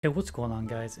Hey, what's going on,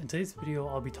 guys? In today's video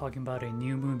I'll be talking about a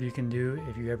new move you can do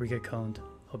if you ever get coned.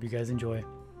 Hope you guys enjoy.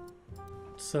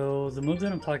 So the move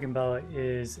that I'm talking about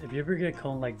is if you ever get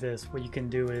coned like this, what you can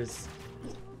do is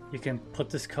you can put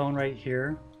this cone right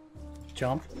here,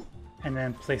 jump, and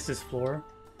then place this floor,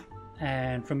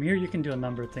 and from here you can do a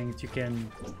number of things. You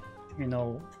can,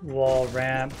 wall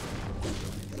ramp,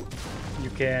 you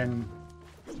can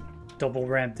double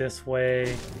ramp this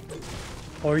way,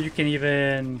 or you can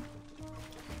even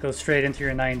go straight into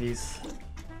your 90s.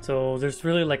 So there's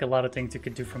really like a lot of things you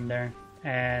could do from there,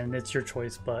 and it's your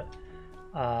choice. But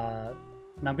now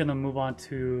I'm gonna move on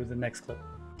to the next clip.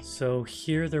 So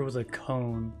here there was a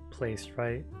cone placed,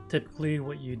 right? Typically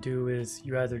what you do is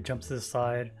you either jump to the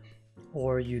side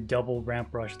or you double ramp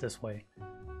rush this way.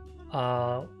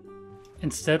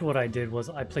 Instead what I did was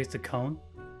I placed a cone.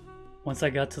 Once I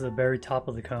got to the very top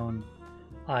of the cone,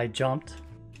 I jumped.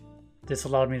 This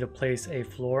allowed me to place a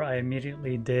floor. I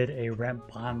immediately did a ramp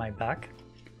behind my back,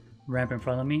 ramp in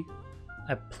front of me.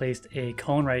 I placed a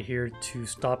cone right here to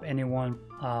stop anyone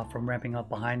from ramping up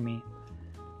behind me.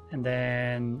 And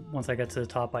then once I got to the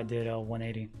top, I did a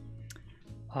 180.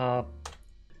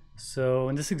 So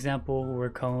in this example,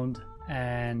 we're coned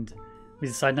and we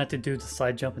decide not to do the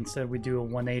side jump. Instead, we do a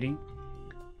 180.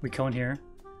 We cone here.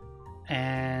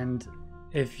 And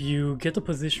if you get the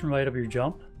position right of your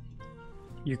jump,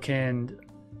 you can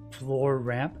floor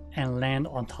ramp and land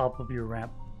on top of your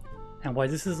ramp. And why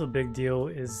this is a big deal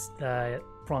is that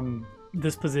from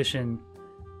this position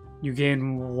you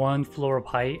gain one floor of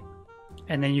height,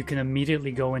 and then you can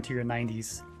immediately go into your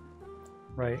 90s,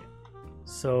 right?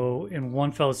 So in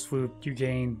one fell swoop you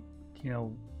gain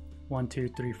 1, 2,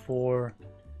 3, 4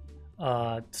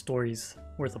 stories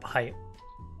worth of height.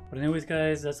 But anyways,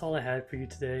 guys, that's all I had for you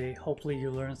today. Hopefully you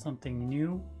learned something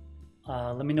new.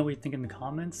 Let me know what you think in the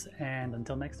comments, and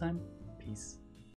until next time, peace.